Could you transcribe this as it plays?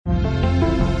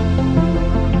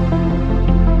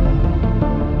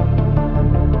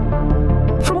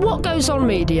Follows on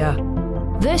Media.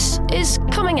 This is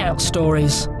Coming Out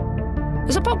Stories.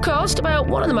 It's a podcast about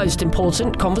one of the most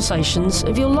important conversations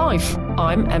of your life.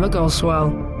 I'm Emma Goswell.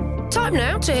 Time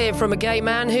now to hear from a gay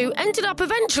man who ended up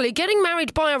eventually getting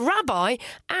married by a rabbi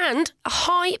and a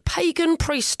high pagan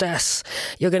priestess.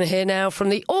 You're going to hear now from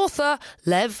the author,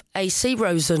 Lev A.C.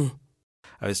 Rosen.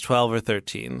 I was 12 or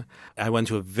 13. I went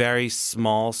to a very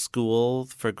small school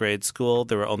for grade school.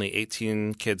 There were only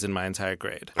 18 kids in my entire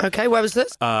grade. Okay, where was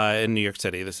this? In New York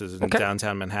City. This is in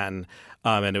downtown Manhattan.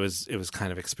 And it was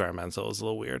kind of experimental. It was a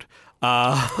little weird.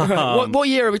 What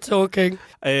year are we talking?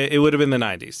 It would have been the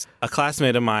 90s. A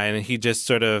classmate of mine, he just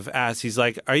sort of asked, he's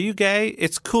like, "Are you gay?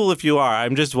 It's cool if you are.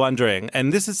 I'm just wondering."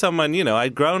 And this is someone,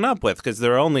 I'd grown up with because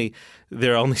there are only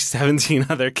 17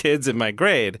 other kids in my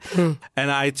grade.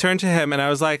 And I turned to him and I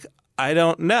was like, "I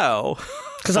don't know."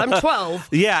 Because I'm 12.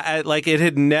 Yeah, it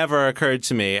had never occurred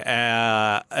to me.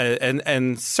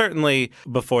 And certainly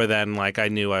before then, I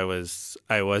knew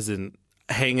I wasn't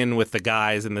hanging with the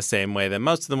guys in the same way that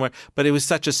most of them were, but it was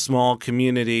such a small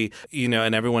community,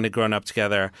 and everyone had grown up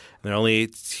together. And there were only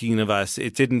 18 of us.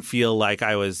 It didn't feel like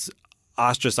I was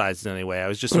ostracized in any way. I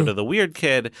was just sort of the weird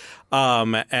kid,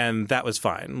 and that was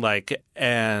fine.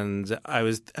 And I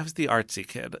was the artsy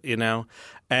kid,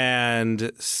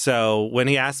 And so when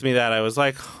he asked me that, I was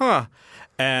like, huh.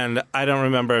 And I don't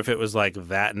remember if it was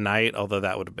that night, although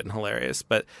that would have been hilarious.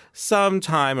 But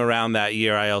sometime around that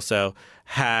year, I also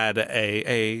had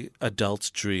a adult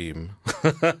dream.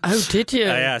 Oh, did you?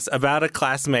 Yes, about a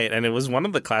classmate, and it was one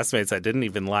of the classmates I didn't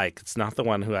even like. It's not the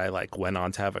one who I went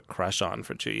on to have a crush on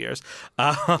for 2 years.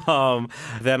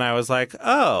 Then I was like,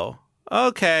 oh.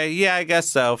 Okay, yeah, I guess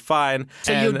so. Fine.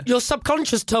 So your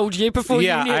subconscious told you before you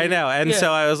knew. Yeah, I know. And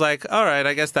so I was like, all right,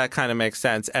 I guess that kind of makes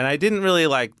sense. And I didn't really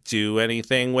do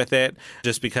anything with it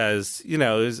just because,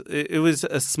 it was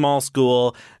a small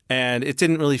school and it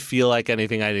didn't really feel like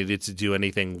anything I needed to do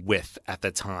anything with at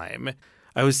the time.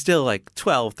 I was still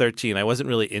 12, 13. I wasn't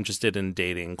really interested in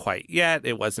dating quite yet.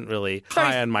 It wasn't really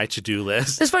high on my to-do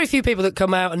list. There's very few people that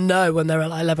come out and know when they're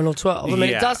 11 or 12. I mean,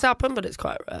 it does happen, but it's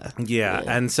quite rare. Yeah.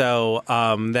 And so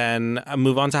then I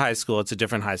move on to high school. It's a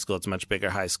different high school. It's a much bigger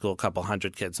high school, a couple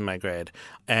hundred kids in my grade.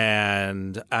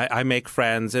 And I make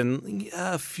friends. And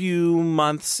a few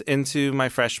months into my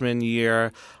freshman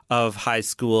year of high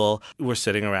school, we're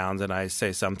sitting around and I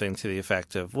say something to the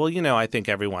effect of, well, I think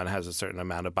everyone has a certain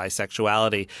amount of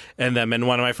bisexuality in them. And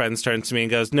one of my friends turns to me and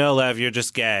goes, "No, Lev, you're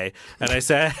just gay." And I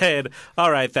said,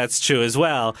 "All right, that's true as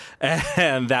well."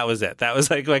 And that was it. That was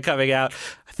my coming out.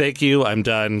 "Thank you. I'm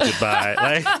done.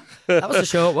 Goodbye." That was a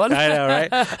short one. I know,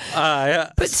 right?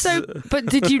 But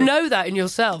did you know that in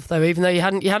yourself though? Even though you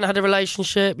hadn't had a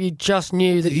relationship, you just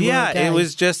knew that you were gay? It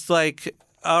was just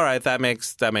all right, that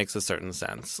makes a certain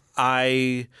sense.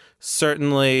 I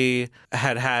certainly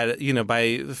had, by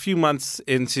a few months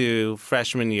into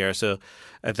freshman year, so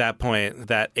at that point,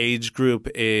 that age group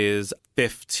is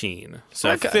 15.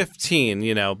 So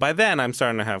 15, by then I'm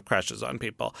starting to have crushes on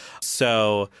people.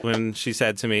 So when she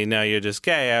said to me, "No, you're just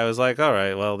gay," I was like, all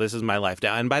right, well, this is my life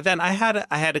now. And by then I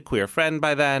had a queer friend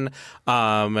by then.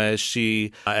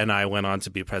 She and I went on to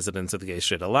be presidents of the Gay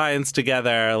Straight Alliance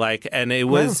together. And it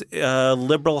was a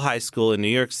liberal high school in New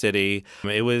York City.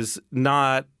 It was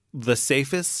not the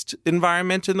safest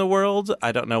environment in the world.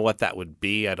 I don't know what that would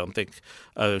be. I don't think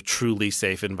a truly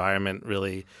safe environment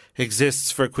really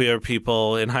exists for queer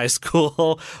people in high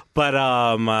school. But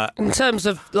in terms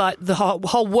of the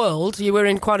whole world, you were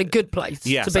in quite a good place.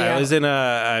 Yes, to be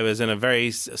I was in a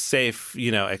very safe,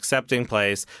 accepting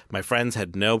place. My friends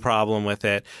had no problem with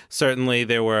it. Certainly,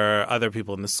 there were other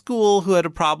people in the school who had a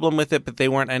problem with it, but they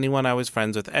weren't anyone I was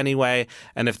friends with anyway.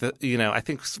 And if I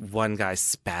think one guy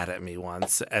spat at me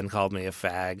once and called me a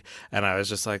fag, and I was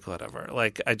just like, whatever.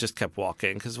 I just kept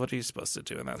walking because what are you supposed to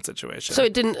do in that situation? So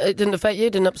it didn't affect you?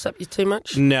 It didn't upset you too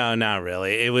much? No, not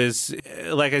really. It was,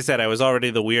 like I said, I was already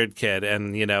the weird kid,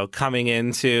 and coming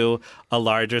into a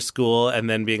larger school and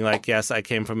then being like, yes, I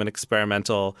came from an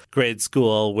experimental grade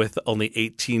school with only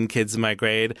 18 kids in my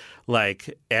grade,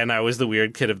 and I was the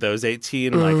weird kid of those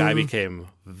 18. I became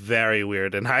very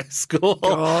weird in high school.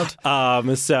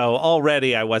 God. So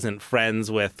already I wasn't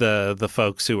friends with the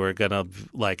folks who were gonna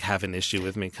have an issue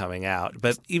with me coming out.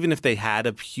 But even if they had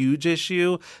a huge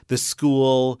issue, the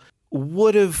school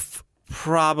would have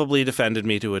probably defended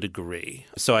me to a degree.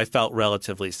 So I felt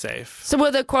relatively safe. So were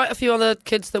there quite a few other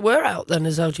kids that were out then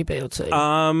as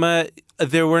LGBT?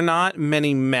 There were not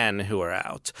many men who were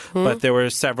out, but there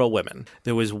were several women.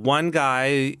 There was one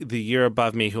guy the year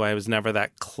above me who I was never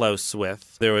that close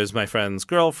with. There was my friend's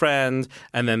girlfriend,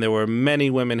 and then there were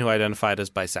many women who identified as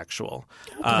bisexual.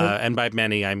 And by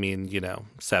many, I mean,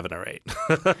 7 or 8.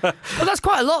 Well, that's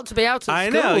quite a lot to be out at I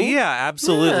school. know, yeah,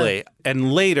 absolutely. Yeah.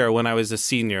 And later, when I was a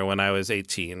senior, when I was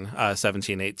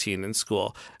 17, 18 in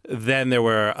school, then there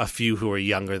were a few who were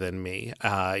younger than me,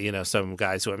 some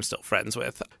guys who I'm still friends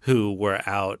with who were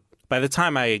out. By the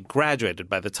time I graduated,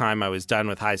 by the time I was done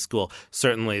with high school,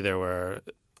 certainly there were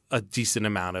a decent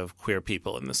amount of queer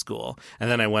people in the school. And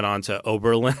then I went on to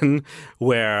Oberlin,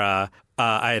 where I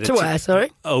had where,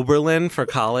 sorry? Oberlin for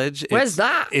college. Where's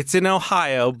that? It's in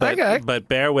Ohio, but Okay. but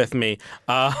bear with me.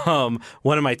 One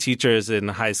of my teachers in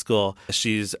high school,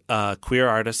 she's a queer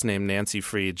artist named Nancy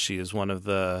Freed. She is one of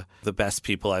the best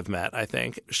people I've met, I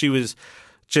think. She was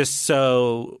just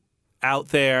so out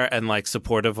there and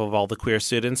supportive of all the queer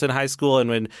students in high school. And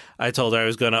when I told her I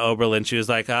was going to Oberlin, she was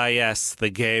like, yes,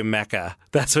 the gay mecca.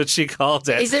 That's what she called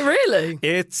it. Is it really?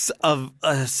 It's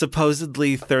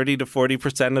supposedly 30 to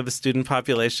 40% of the student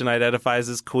population identifies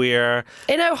as queer.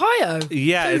 In Ohio?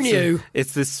 Yeah. Who knew?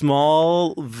 It's this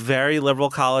small, very liberal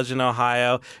college in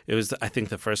Ohio. It was, I think,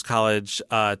 the first college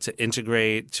to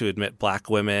integrate, to admit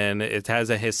black women. It has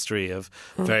a history of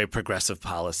very progressive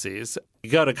policies. You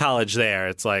go to college there,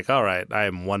 it's like, all right, I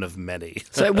am one of many.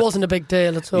 So it wasn't a big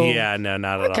deal at all? Yeah, no,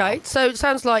 not at all. Okay, so it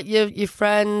sounds like your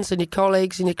friends and your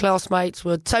colleagues and your classmates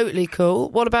were totally cool.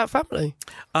 What about family?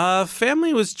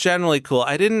 Family was generally cool.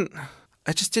 I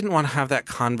just didn't want to have that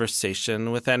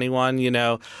conversation with anyone,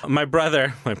 My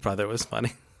brother was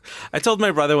funny. I told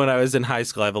my brother when I was in high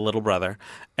school, I have a little brother,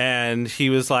 and he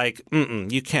was like,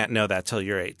 you can't know that till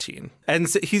you're 18. And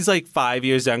so he's 5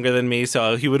 years younger than me,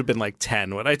 so he would have been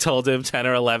 10 when I told him, 10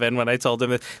 or 11 when I told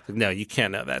him, no, you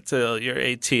can't know that till you're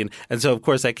 18. And so, of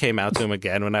course, I came out to him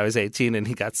again when I was 18, and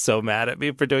he got so mad at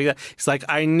me for doing that. He's like,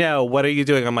 I know, what are you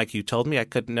doing? I'm like, you told me I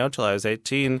couldn't know till I was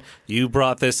 18. You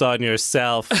brought this on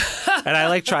yourself. And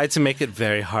I tried to make it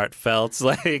very heartfelt,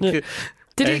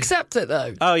 Did he accept it,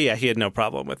 though? Oh, yeah, he had no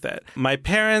problem with it. My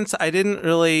parents, I didn't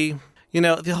really,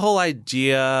 the whole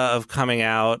idea of coming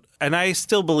out, and I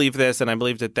still believe this, and I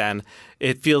believed it then,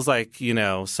 it feels like,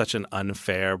 such an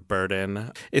unfair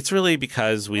burden. It's really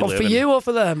because we live for you or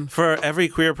for them? For every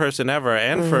queer person ever,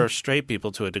 and for straight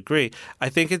people to a degree. I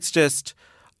think it's just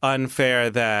unfair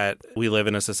that we live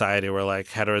in a society where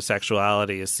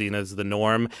heterosexuality is seen as the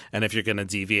norm, and if you're going to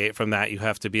deviate from that, you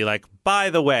have to be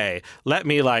by the way, let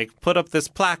me put up this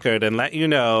placard and let you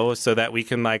know so that we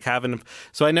can have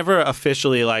so I never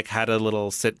officially had a little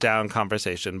sit down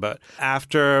conversation. But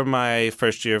after my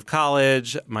first year of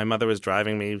college, my mother was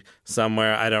driving me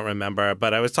somewhere, I don't remember,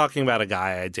 but I was talking about a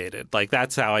guy I dated.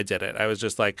 That's how I did it. I was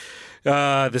just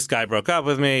this guy broke up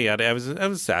with me. I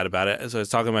was sad about it. So I was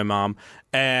talking to my mom,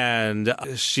 and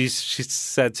she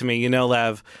said to me,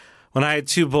 Lev, when I had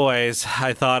 2 boys,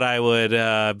 I thought I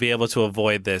would be able to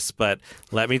avoid this. But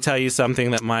let me tell you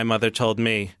something that my mother told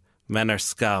me. Men are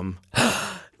scum.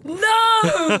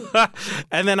 No!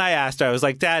 And then I asked her, I was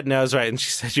like, Dad knows, right? And she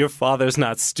said, your father's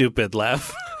not stupid,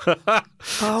 Lev.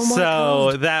 Oh my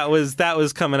God. God. that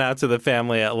was coming out to the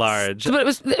family at large. But it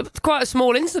was quite a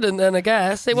small incident then, I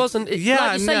guess. It wasn't. Like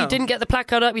you say, you didn't get the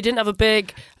placard up. You didn't have a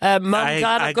big mum,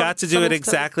 dad. I got to do it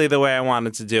exactly the way I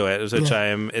wanted to do it, which I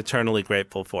am eternally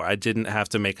grateful for. I didn't have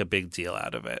to make a big deal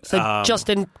out of it. So just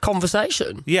in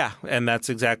conversation. Yeah, and that's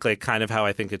exactly kind of how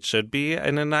I think it should be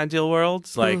in an ideal world.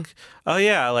 Oh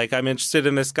yeah, I'm interested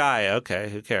in this guy. Okay,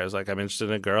 who cares? I'm interested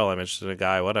in a girl. I'm interested in a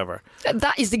guy. Whatever.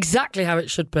 That is exactly how it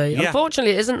should be. Yeah.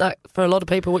 Unfortunately, it isn't that for a lot of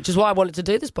people, which is why I wanted to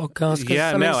do this podcast.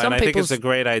 Yeah, and I think it's a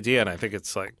great idea, and I think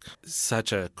it's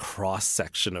such a cross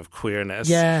section of queerness.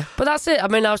 Yeah, but that's it. I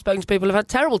mean, I've spoken to people who've had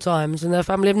terrible times, and their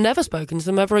family have never spoken to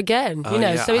them ever again.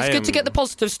 So it's good to get the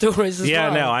positive stories as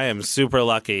well. Yeah, no, I am super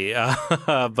lucky.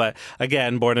 But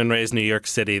again, born and raised New York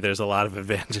City, there's a lot of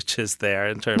advantages there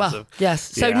in terms of. Yes.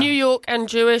 So New York and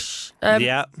Jewish.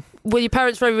 Yeah. Were your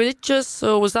parents very religious,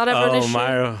 or was that ever an issue?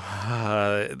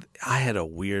 I had a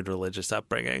weird religious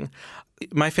upbringing.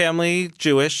 My family,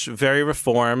 Jewish, very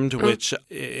Reformed, which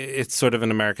it's sort of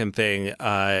an American thing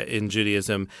in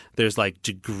Judaism. There's like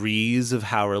degrees of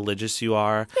how religious you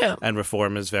are. Yeah. And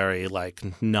Reform is very like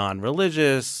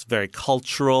non-religious, very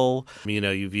cultural.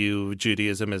 You view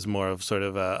Judaism as more of sort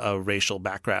of a racial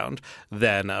background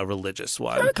than a religious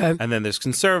one. Okay. And then there's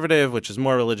conservative, which is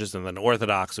more religious, and then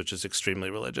Orthodox, which is extremely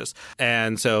religious.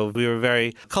 And so we were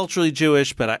very culturally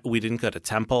Jewish, but we didn't go to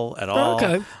temple at all.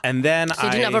 Okay. And then So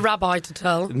you didn't have a rabbi to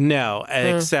tell? No,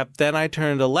 except then I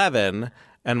turned 11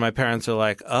 and my parents are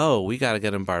like, oh, we got to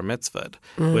get him bar mitzvahed,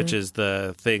 which is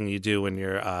the thing you do when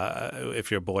you're,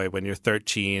 if you're a boy, when you're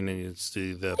 13 and you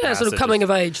do the sort of coming of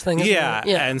age thing. Isn't yeah. it?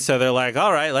 Yeah. And so they're like,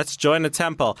 all right, let's join a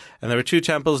temple. And there were 2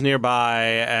 temples nearby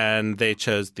and they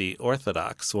chose the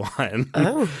Orthodox one.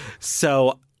 Oh.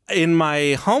 So in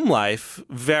my home life,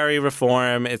 very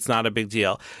Reform, it's not a big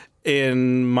deal.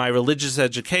 In my religious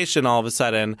education, all of a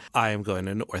sudden, I am going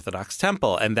to an Orthodox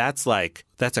temple. And that's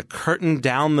a curtain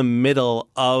down the middle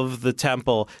of the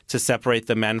temple to separate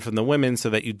the men from the women so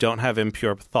that you don't have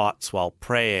impure thoughts while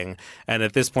praying. And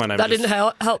at this point, that didn't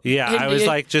help. Yeah, I was you.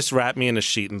 like, just wrap me in a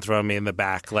sheet and throw me in the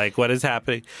back. Like, what is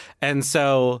happening? And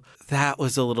so that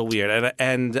was a little weird.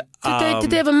 And Did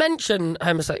they ever mention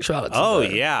homosexuality? Oh,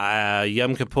 yeah.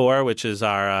 Yom Kippur, which is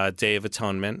our Day of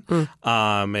Atonement.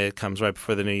 It comes right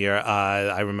before the New Year.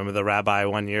 I remember the rabbi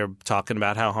one year talking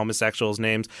about how homosexuals'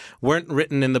 names weren't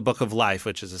written in the Book of Life,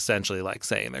 which is essentially like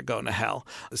saying they're going to hell.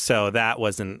 So that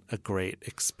wasn't a great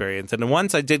experience. And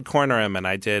once I did corner him and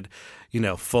I did,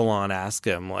 full on ask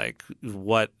him, like,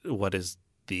 what is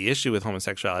the issue with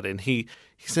homosexuality? And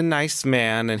he's a nice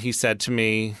man. And he said to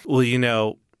me,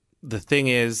 well, the thing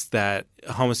is that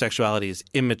homosexuality is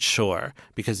immature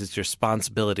because it's your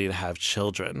responsibility to have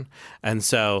children. And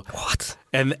so what?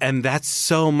 And that's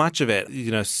so much of it,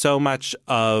 so much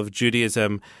of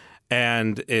Judaism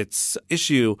and its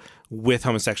issue with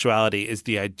homosexuality is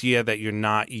the idea that you're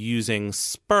not using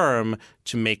sperm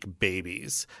to make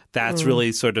babies. That's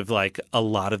really sort of like a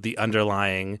lot of the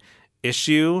underlying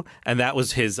issue, and that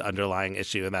was his underlying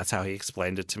issue, and that's how he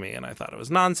explained it to me, and I thought it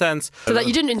was nonsense. So that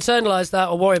you didn't internalize that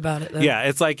or worry about it then? Yeah,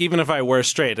 it's like even if I were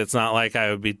straight, it's not like I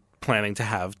would be planning to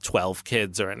have 12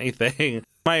 kids or anything.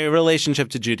 My relationship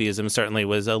to Judaism certainly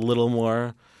was a little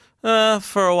more,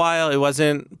 for a while, it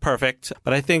wasn't perfect,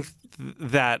 but I think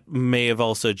that may have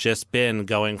also just been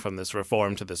going from this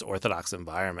Reform to this Orthodox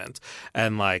environment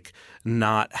and like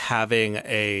not having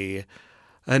an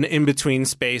in-between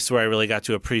space where I really got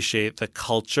to appreciate the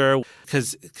culture.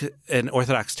 Because in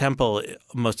Orthodox temple,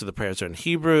 most of the prayers are in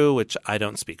Hebrew, which I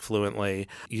don't speak fluently.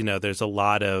 There's a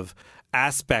lot of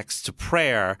aspects to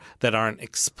prayer that aren't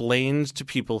explained to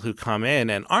people who come in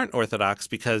and aren't Orthodox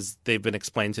because they've been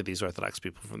explained to these Orthodox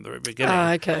people from the very beginning.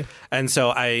 Okay. And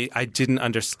so I didn't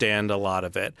understand a lot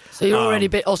of it. So you're already a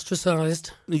bit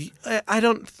ostracized. I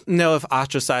don't know if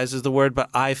ostracized is the word, but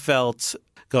I felt,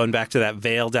 going back to that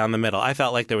veil down the middle, I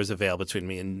felt like there was a veil between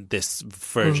me and this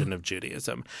version of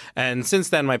Judaism. And since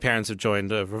then, my parents have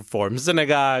joined a Reform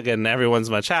synagogue, and everyone's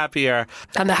much happier.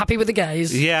 And they're happy with the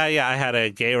gays. Yeah. I had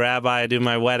a gay rabbi do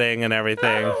my wedding and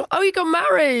everything. Oh, you got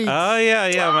married. Oh,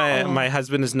 yeah. My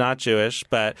husband is not Jewish,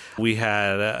 but we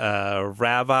had a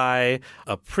rabbi,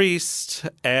 a priest,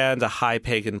 and a high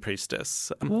pagan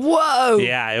priestess. Whoa.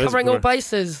 Yeah. It was covering all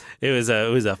bases. It was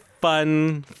a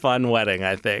fun wedding,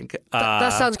 I think.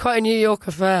 That sounds quite a New York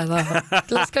affair.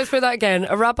 Let's go through that again.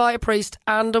 A rabbi, a priest,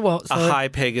 and a what? A high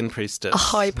pagan priestess. A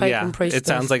high pagan priestess. It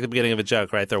sounds like the beginning of a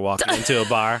joke, right? They're walking into a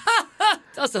bar.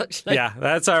 Does actually. Yeah,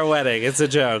 that's our wedding. It's a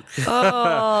joke.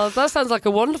 Oh, that sounds like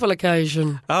a wonderful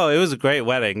occasion. Oh, it was a great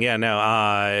wedding. Yeah, no,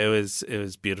 it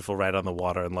was beautiful, right on the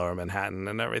water in Lower Manhattan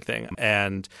and everything.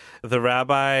 And the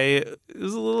rabbi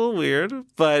was a little weird,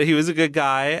 but he was a good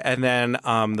guy. And then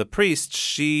the priest,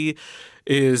 she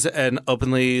is an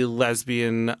openly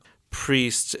lesbian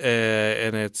priest,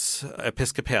 and it's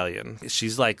Episcopalian.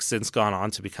 She's like since gone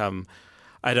on to become,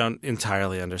 I don't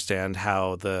entirely understand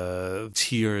how the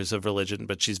tiers of religion,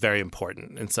 but she's very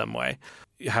important in some way.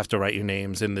 You have to write your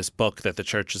names in this book that the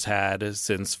church has had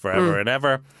since forever and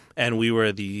ever. And we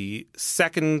were the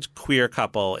second queer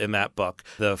couple in that book,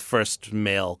 the first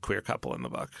male queer couple in the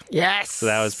book. Yes. So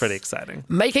that was pretty exciting.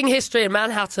 Making history in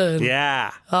Manhattan.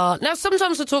 Yeah. Now,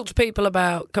 sometimes I talk to people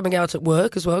about coming out at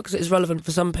work as well, because it is relevant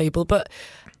for some people. But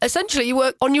essentially, you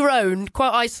work on your own,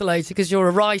 quite isolated, because you're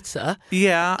a writer.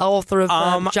 Yeah. Author of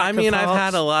Jack I mean, of I've Hearts.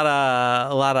 had a lot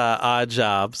of odd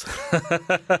jobs.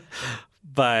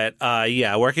 But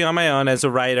working on my own as a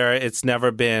writer, it's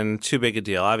never been too big a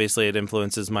deal. Obviously, it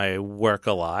influences my work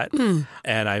a lot,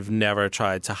 and I've never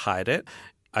tried to hide it.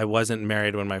 I wasn't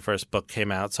married when my first book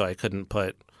came out, so I couldn't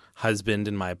put husband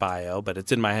in my bio, but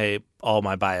it's in all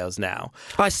my bios now.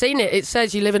 I've seen it. It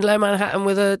says you live in Low Manhattan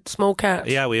with a small cat.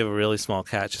 Yeah, we have a really small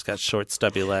cat. She's got short,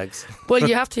 stubby legs. Well,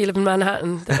 you have to. You live in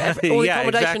Manhattan. All the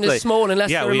accommodation is small unless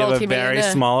you're a we have a multi-millionaire.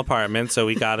 very small apartment, so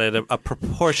we got it a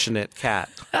proportionate cat.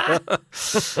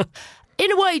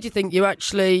 In a way, do you think you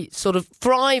actually sort of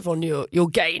thrive on your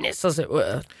gayness, as it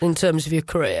were, in terms of your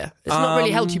career? It's not really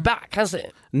held you back, has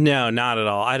it? No, not at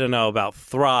all. I don't know about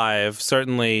thrive.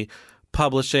 Certainly,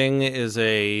 publishing is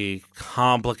a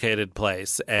complicated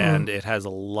place, and it has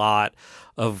a lot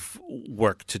of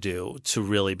work to do to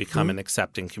really become an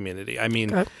accepting community. I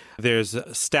mean, there's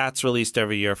stats released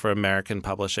every year for American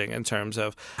publishing in terms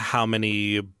of how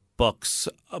many books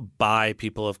by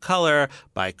people of color,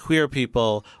 by queer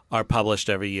people, are published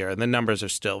every year. And the numbers are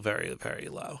still very, very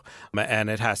low.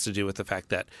 And it has to do with the fact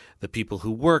that the people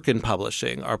who work in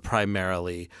publishing are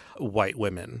primarily white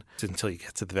women until you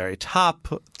get to the very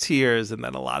top tiers. And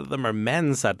then a lot of them are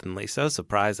men suddenly. So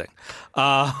surprising.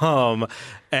 And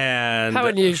how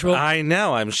unusual. I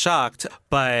know. I'm shocked.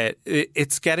 But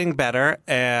it's getting better.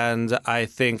 And I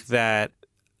think that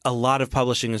a lot of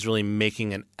publishing is really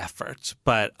making an effort.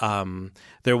 But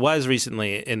there was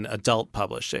recently in adult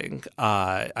publishing,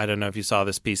 I don't know if you saw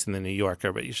this piece in The New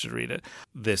Yorker, but you should read it,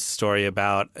 this story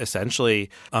about essentially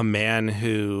a man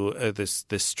who, this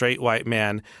straight white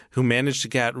man who managed to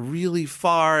get really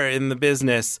far in the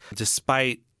business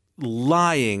despite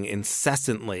lying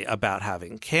incessantly about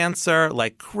having cancer,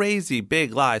 like crazy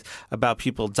big lies about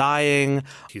people dying.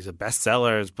 He's a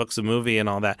bestseller, his book's a movie and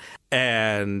all that.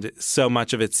 And so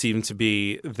much of it seemed to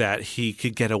be that he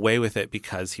could get away with it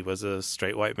because he was a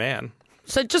straight white man.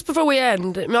 So just before we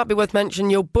end, it might be worth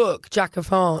mentioning your book, Jack of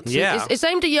Hearts. Yeah. It's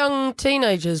aimed at young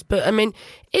teenagers, but I mean,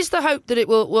 is the hope that it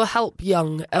will help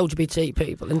young LGBT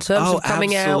people in terms of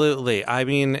coming out? Absolutely. I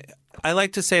mean, I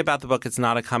like to say about the book, it's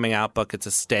not a coming out book, it's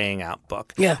a staying out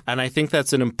book. Yeah. And I think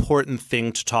that's an important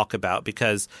thing to talk about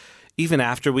because even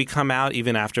after we come out,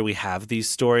 even after we have these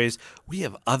stories, we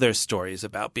have other stories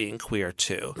about being queer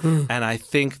too. And I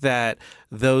think that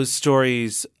those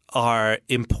stories are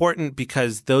important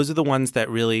because those are the ones that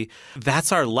really,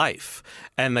 that's our life.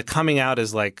 And the coming out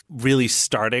is like really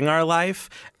starting our life.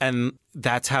 And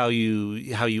that's how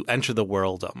you enter the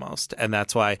world almost. And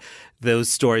that's why those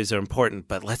stories are important.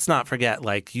 But let's not forget,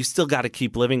 like, you still got to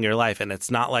keep living your life. And it's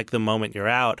not like the moment you're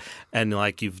out and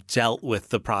like you've dealt with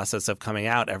the process of coming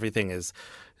out, everything is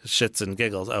shits and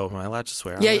giggles. Oh, am I allowed to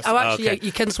swear on this? Yeah,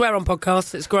 you can swear on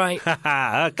podcasts. It's great.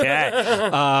 Okay.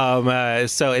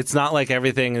 So it's not like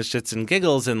everything is shits and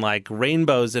giggles and like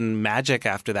rainbows and magic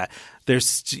after that. You're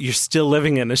still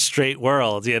living in a straight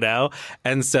world, you know?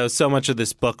 And so much of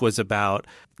this book was about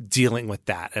dealing with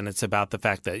that. And it's about the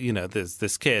fact that, you know, there's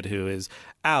this kid who is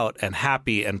out and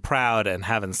happy and proud and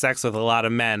having sex with a lot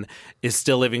of men is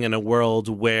still living in a world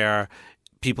where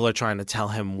people are trying to tell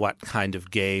him what kind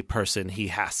of gay person he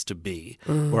has to be,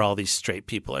 where all these straight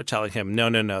people are telling him,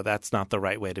 no, that's not the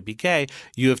right way to be gay.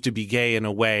 You have to be gay in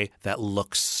a way that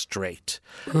looks straight.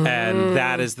 And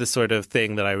that is the sort of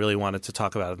thing that I really wanted to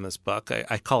talk about in this book.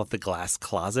 I call it the glass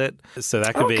closet. So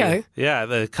that could be,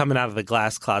 the coming out of the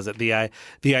glass closet. The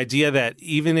idea that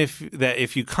even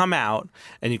if you come out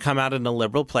and you come out in a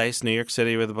liberal place, New York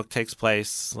City, where the book takes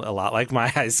place, a lot like my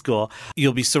high school,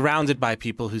 you'll be surrounded by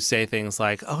people who say things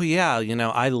like, oh yeah, you know,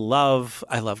 I love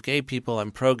gay people.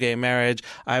 I'm pro-gay marriage.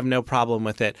 I have no problem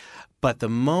with it. But the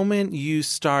moment you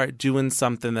start doing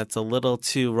something that's a little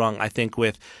too wrong, I think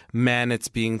with men it's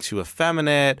being too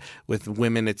effeminate, with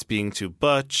women it's being too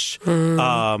butch.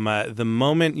 The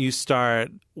moment you start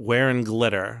wearing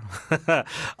glitter,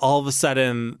 all of a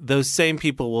sudden those same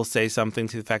people will say something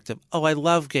to the effect of, oh, I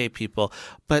love gay people,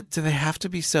 but do they have to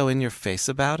be so in your face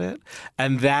about it?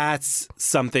 And that's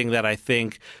something that I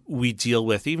think we deal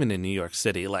with even in New York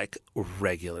City, like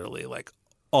regularly, like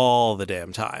all the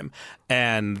damn time.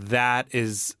 And that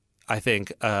is, I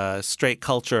think, straight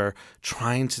culture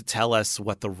trying to tell us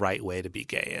what the right way to be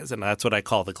gay is. And that's what I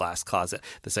call the glass closet.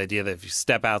 This idea that if you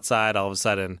step outside, all of a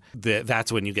sudden,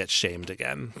 that's when you get shamed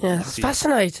again. Yeah, it's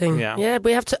fascinating. Yeah,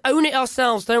 we have to own it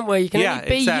ourselves, don't we? You can only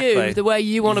be you the way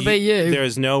you want to be you. There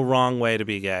is no wrong way to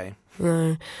be gay.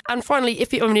 No. And finally,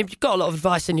 you've got a lot of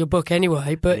advice in your book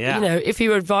anyway, but you know, if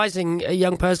you were advising a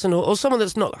young person or someone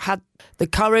that's not had the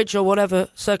courage or whatever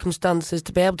circumstances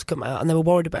to be able to come out and they were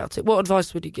worried about it, what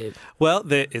advice would you give? Well,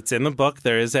 it's in the book.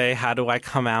 There is a how do I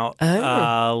come out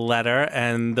letter,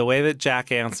 and the way that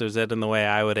Jack answers it and the way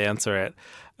I would answer it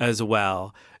as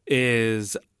well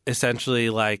is essentially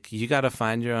like you got to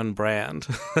find your own brand.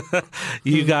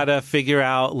 You got to figure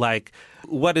out like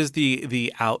what is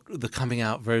the coming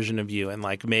out version of you, and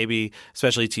like maybe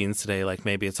especially teens today, like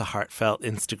maybe it's a heartfelt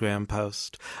Instagram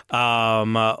post,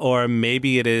 or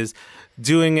maybe it is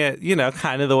doing it, you know,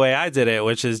 kind of the way I did it,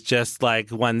 which is just like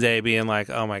one day being like,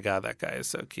 oh my God, that guy is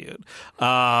so cute,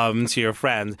 to your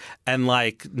friends, and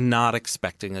like not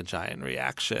expecting a giant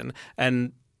reaction.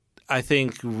 And I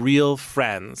think real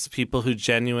friends, people who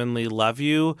genuinely love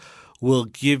you, will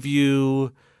give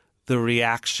you the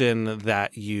reaction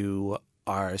that you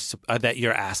are that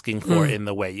you're asking for in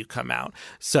the way you come out.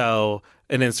 So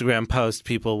an Instagram post,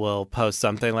 people will post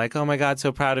something like, oh my God,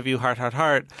 so proud of you, heart, heart,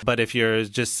 heart. But if you're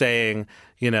just saying,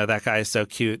 you know, that guy is so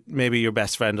cute, maybe your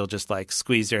best friend will just like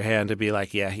squeeze your hand and be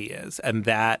like, yeah, he is. And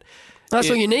that's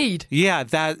what you need. Yeah,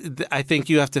 I think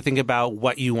you have to think about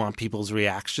what you want people's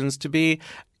reactions to be.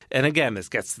 And again, this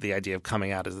gets to the idea of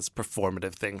coming out as this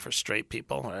performative thing for straight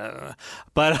people.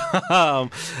 But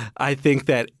I think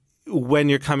that when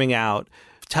you're coming out,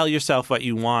 tell yourself what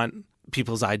you want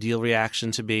people's ideal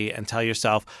reaction to be, and tell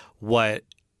yourself what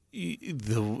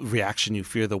the reaction you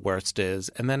fear the worst is,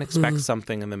 and then expect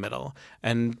something in the middle.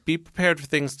 And be prepared for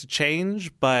things to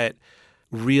change, but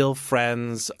real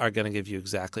friends are going to give you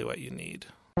exactly what you need.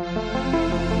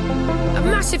 A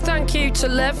massive thank you to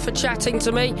Lev for chatting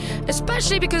to me,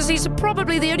 especially because he's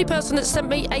probably the only person that sent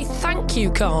me a thank you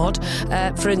card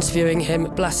for interviewing him,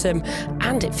 bless him,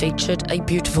 and it featured a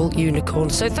beautiful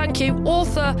unicorn. So thank you,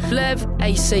 author Lev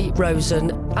A.C. Rosen.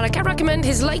 And I can recommend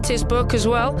his latest book as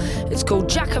well. It's called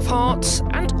Jack of Hearts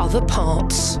and Other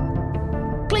Parts.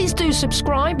 Please do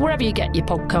subscribe wherever you get your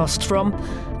podcasts from.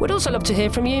 We'd also love to hear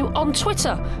from you on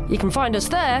Twitter. You can find us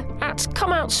there at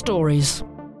Come Out Stories.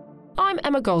 I'm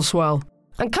Emma Goswell,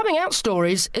 and Coming Out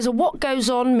Stories is a What Goes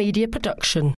On media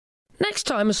production. Next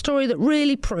time, a story that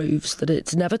really proves that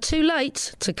it's never too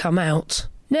late to come out.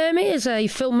 Naomi is a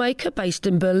filmmaker based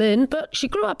in Berlin, but she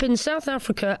grew up in South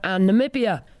Africa and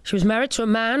Namibia. She was married to a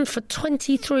man for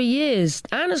 23 years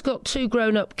and has got 2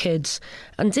 grown-up kids,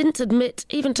 and didn't admit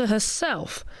even to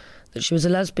herself that she was a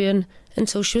lesbian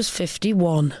until she was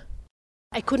 51.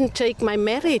 I couldn't take my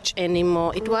marriage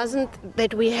anymore. It wasn't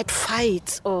that we had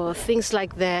fights or things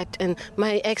like that. And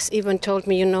my ex even told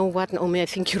me, you know what, Naomi, I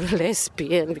think you're a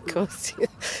lesbian because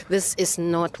this is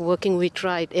not working. We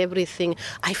tried everything.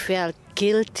 I felt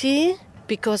guilty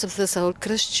because of this whole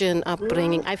Christian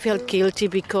upbringing. I felt guilty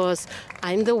because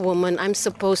I'm the woman. I'm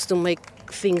supposed to make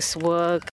things work.